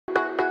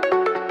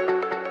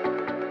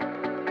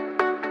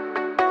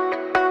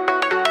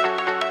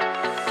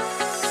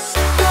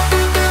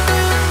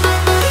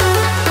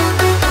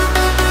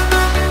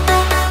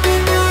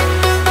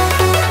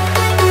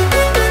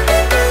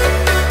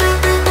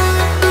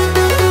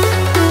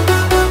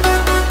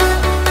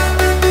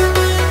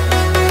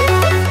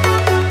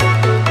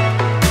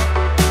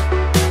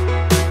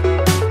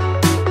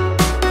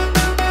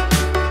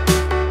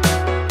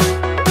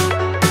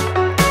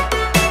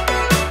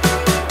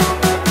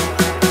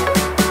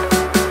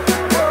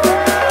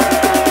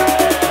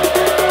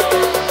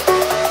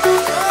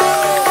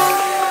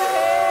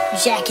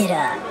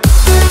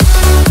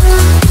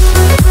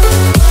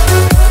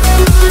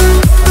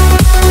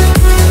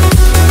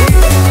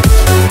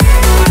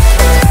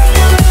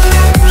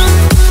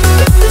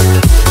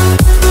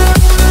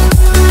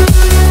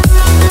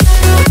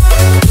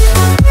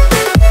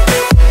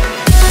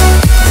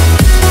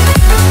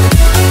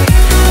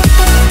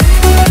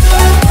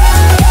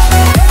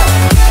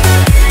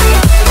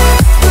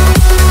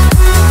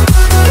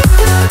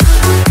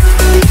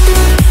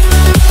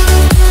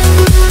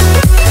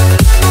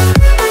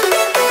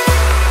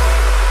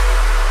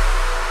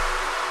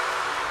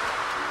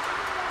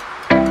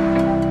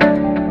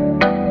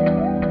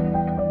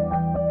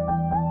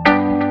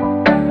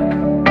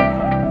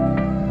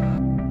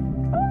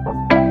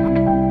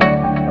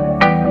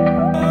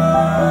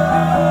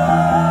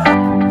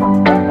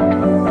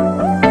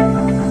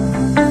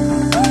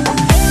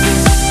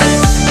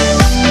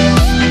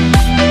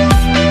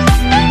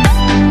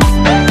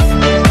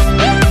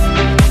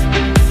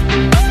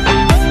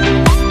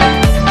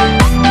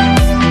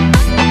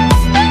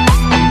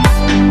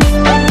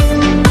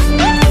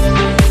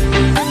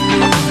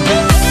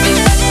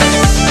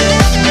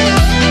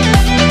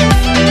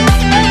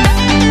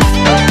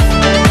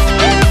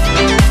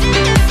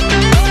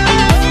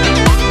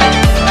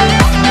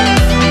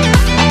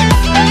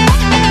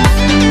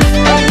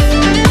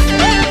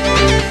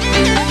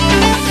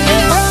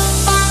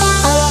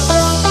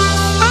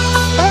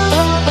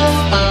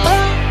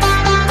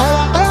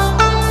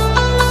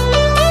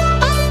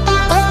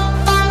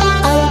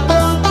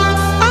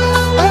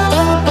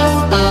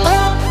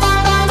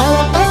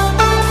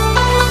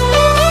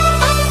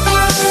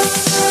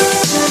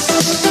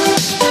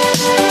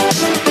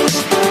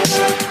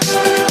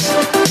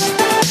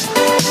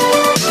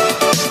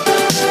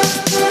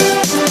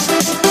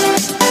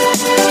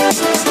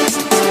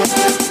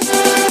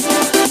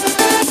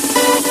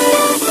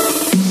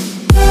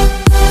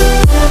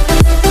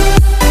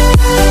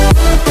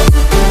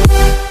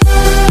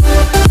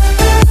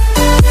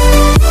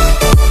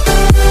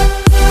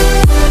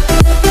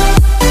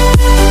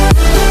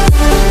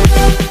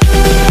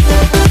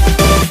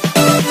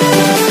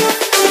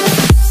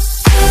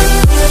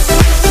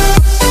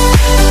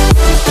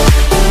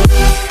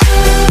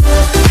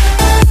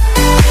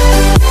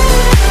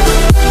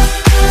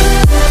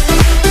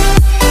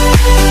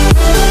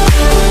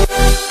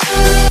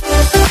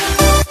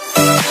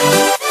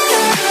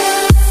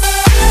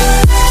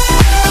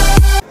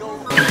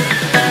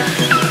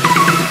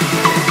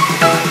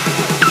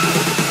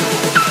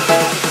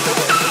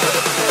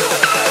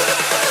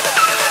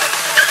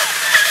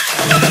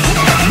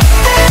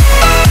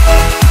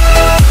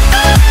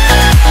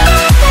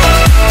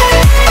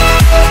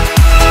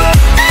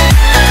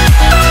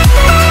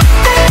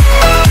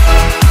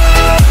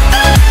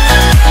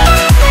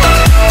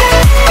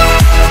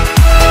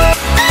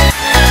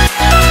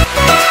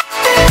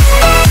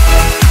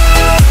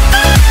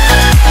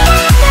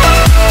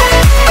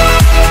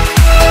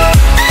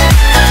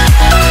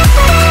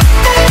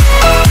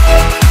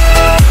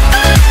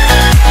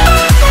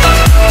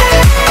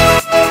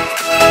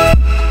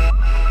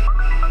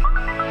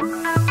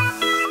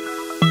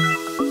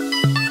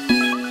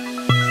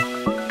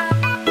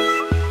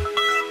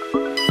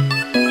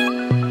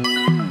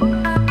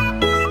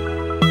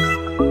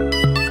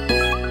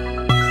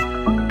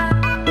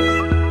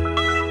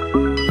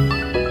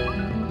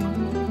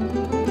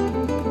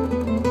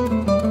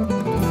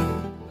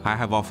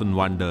have often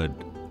wondered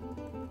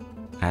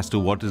as to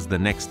what is the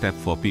next step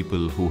for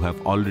people who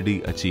have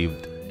already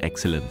achieved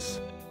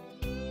excellence.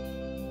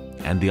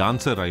 And the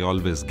answer I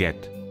always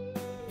get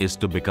is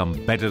to become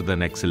better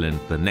than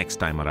excellent the next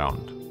time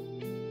around.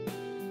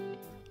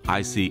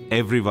 I see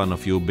every one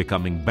of you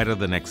becoming better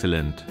than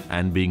excellent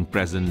and being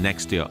present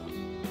next year.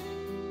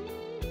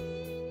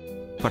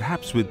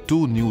 Perhaps with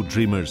 2 new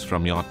dreamers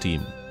from your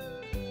team.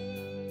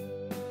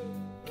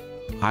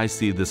 I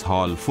see this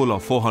hall full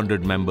of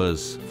 400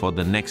 members for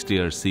the next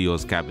year's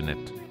CEO's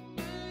Cabinet.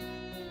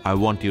 I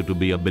want you to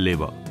be a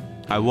believer.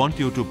 I want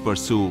you to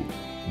pursue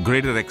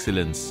greater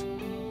excellence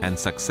and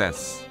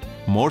success.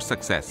 More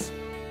success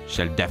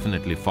shall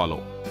definitely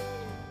follow.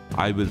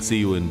 I will see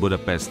you in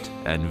Budapest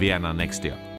and Vienna next year.